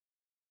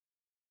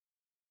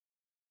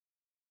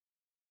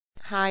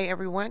Hi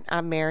everyone,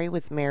 I'm Mary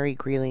with Mary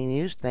Greeley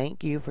News.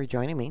 Thank you for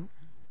joining me.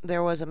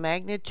 There was a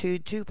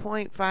magnitude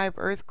 2.5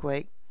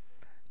 earthquake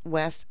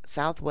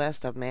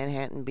southwest of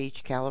Manhattan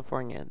Beach,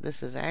 California.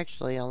 This is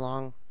actually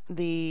along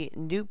the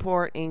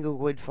Newport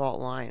Inglewood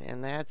fault line,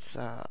 and that's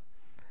a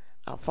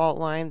fault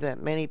line that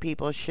many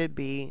people should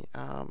be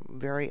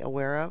very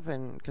aware of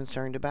and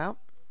concerned about.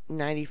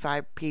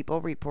 95 people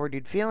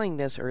reported feeling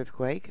this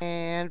earthquake,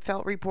 and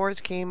felt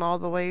reports came all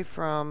the way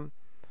from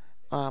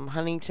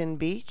Huntington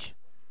Beach.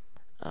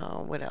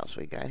 What else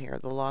we got here?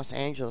 The Los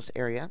Angeles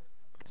area,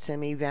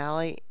 Simi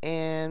Valley,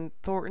 and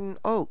Thornton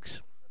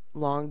Oaks,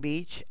 Long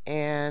Beach,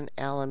 and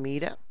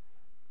Alameda.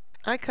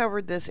 I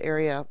covered this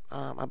area,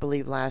 I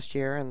believe, last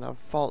year in the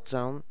fault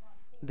zone,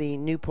 the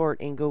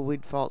Newport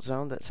Inglewood fault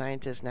zone that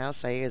scientists now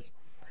say is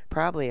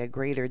probably a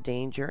greater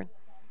danger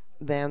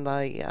than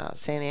the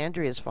San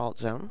Andreas fault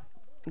zone.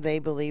 They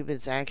believe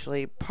it's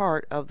actually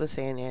part of the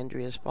San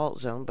Andreas fault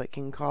zone, but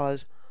can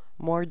cause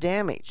more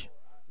damage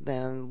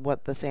than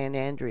what the San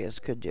Andreas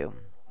could do.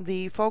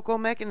 The focal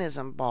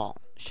mechanism ball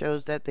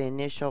shows that the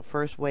initial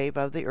first wave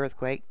of the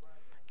earthquake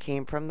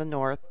came from the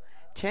north.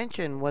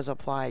 Tension was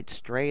applied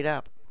straight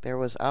up. There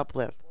was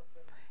uplift,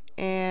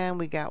 and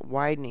we got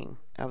widening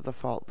of the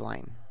fault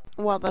line.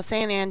 Well, the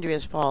San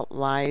Andreas fault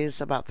lies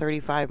about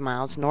 35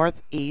 miles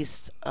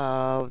northeast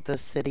of the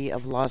city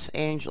of Los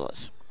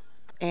Angeles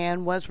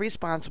and was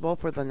responsible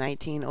for the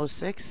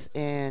 1906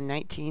 and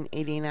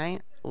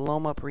 1989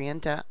 Loma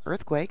Prieta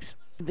earthquakes.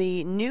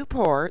 The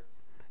Newport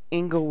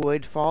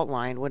Inglewood fault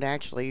line would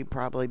actually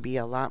probably be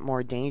a lot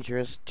more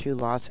dangerous to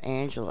Los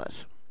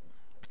Angeles.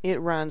 It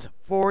runs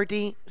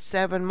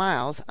 47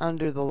 miles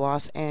under the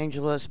Los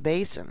Angeles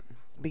basin,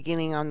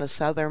 beginning on the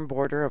southern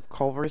border of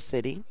Culver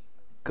City,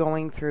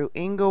 going through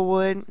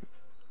Inglewood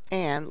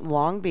and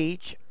Long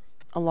Beach,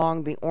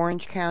 along the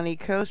Orange County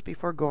coast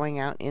before going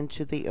out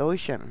into the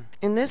ocean.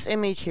 In this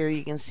image here,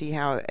 you can see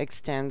how it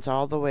extends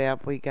all the way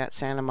up. We got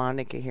Santa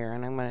Monica here,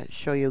 and I'm going to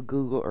show you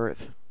Google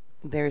Earth.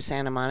 There's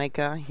Santa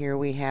Monica. Here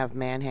we have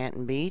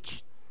Manhattan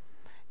Beach,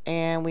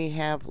 and we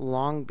have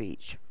Long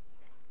Beach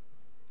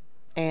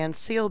and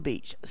Seal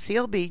Beach.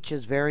 Seal Beach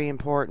is very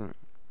important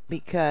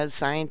because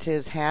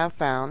scientists have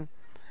found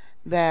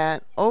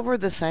that over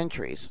the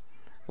centuries,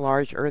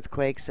 large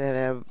earthquakes that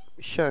have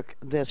shook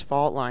this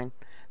fault line,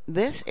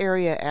 this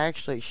area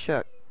actually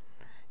shook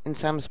in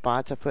some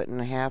spots 1.5 foot,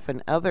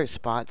 in other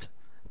spots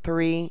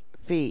 3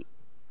 feet.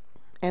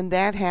 And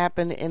that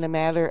happened in a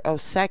matter of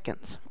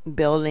seconds.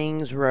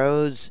 Buildings,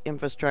 roads,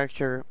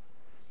 infrastructure,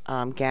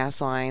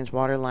 gas lines,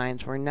 water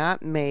lines were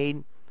not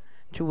made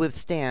to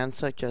withstand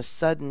such a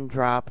sudden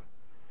drop,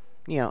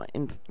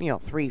 in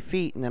 3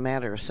 feet in a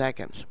matter of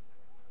seconds.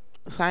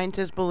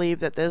 Scientists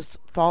believe that this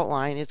fault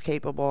line is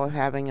capable of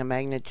having a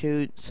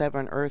magnitude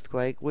 7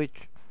 earthquake,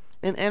 which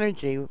in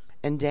energy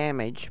and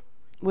damage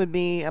would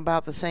be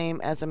about the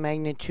same as a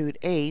magnitude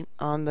 8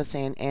 on the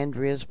San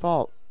Andreas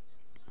fault.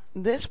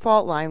 This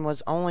fault line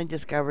was only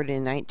discovered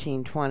in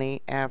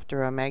 1920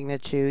 after a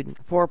magnitude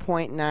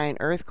 4.9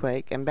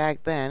 earthquake, and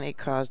back then it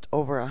caused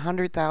over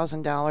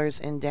 $100,000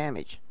 in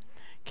damage.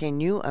 Can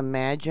you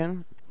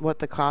imagine what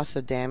the cost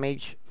of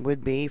damage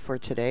would be for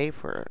today,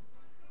 for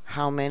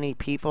how many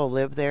people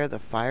live there, the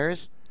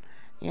fires?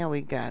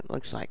 We got,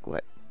 looks like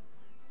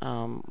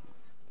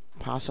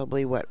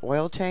possibly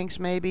oil tanks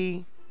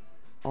maybe?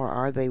 Or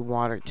are they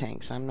water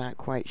tanks? I'm not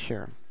quite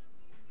sure.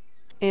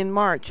 In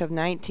March of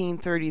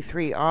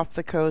 1933, off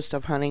the coast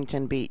of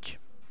Huntington Beach,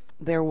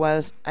 there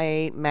was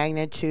a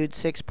magnitude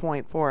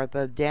 6.4.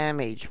 The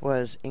damage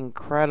was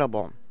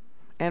incredible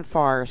and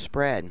far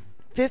spread.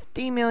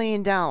 $50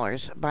 million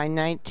by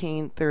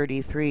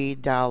 1933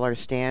 dollar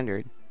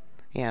standard.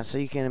 Yeah, so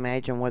you can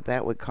imagine what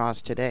that would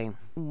cost today.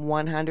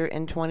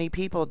 120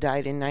 people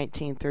died in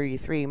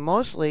 1933,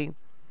 mostly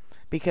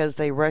because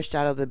they rushed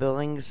out of the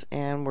buildings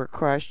and were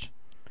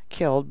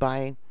killed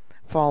by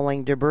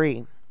falling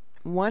debris.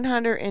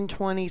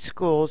 120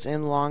 schools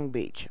in Long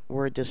Beach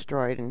were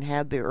destroyed, and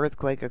had the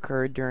earthquake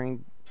occurred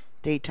during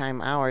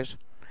daytime hours,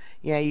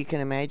 yeah, you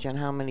can imagine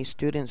how many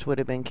students would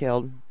have been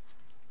killed.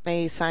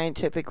 A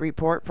scientific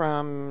report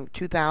from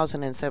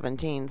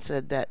 2017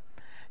 said that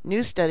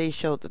new studies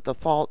showed that the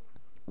fault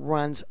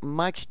runs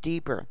much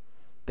deeper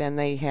than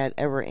they had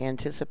ever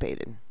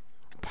anticipated,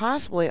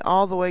 possibly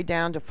all the way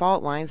down to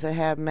fault lines that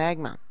have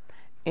magma.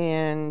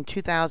 In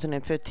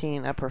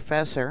 2015, a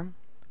professor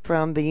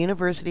from the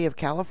University of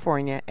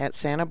California at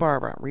Santa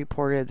Barbara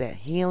reported that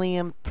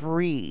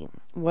helium-3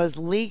 was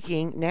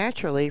leaking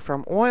naturally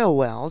from oil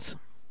wells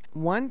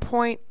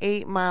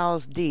 1.8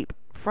 miles deep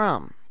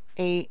from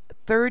a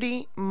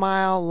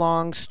 30-mile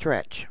long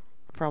stretch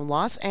from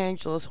Los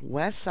Angeles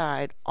west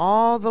side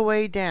all the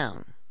way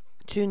down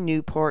to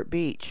Newport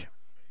Beach.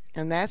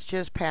 And that's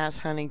just past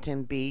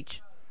Huntington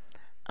Beach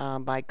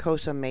by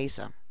Costa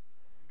Mesa.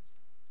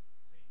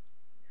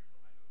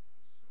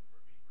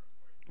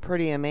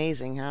 Pretty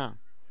amazing, huh?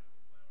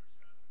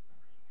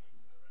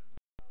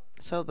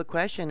 So the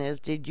question is,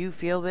 did you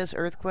feel this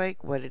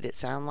earthquake? What did it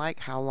sound like?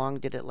 How long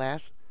did it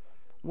last?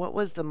 What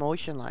was the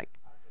motion like?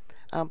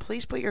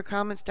 Please put your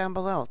comments down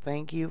below.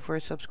 Thank you for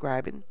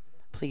subscribing.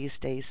 Please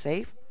stay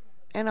safe,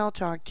 and I'll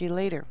talk to you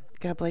later.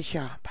 God bless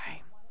y'all. Bye.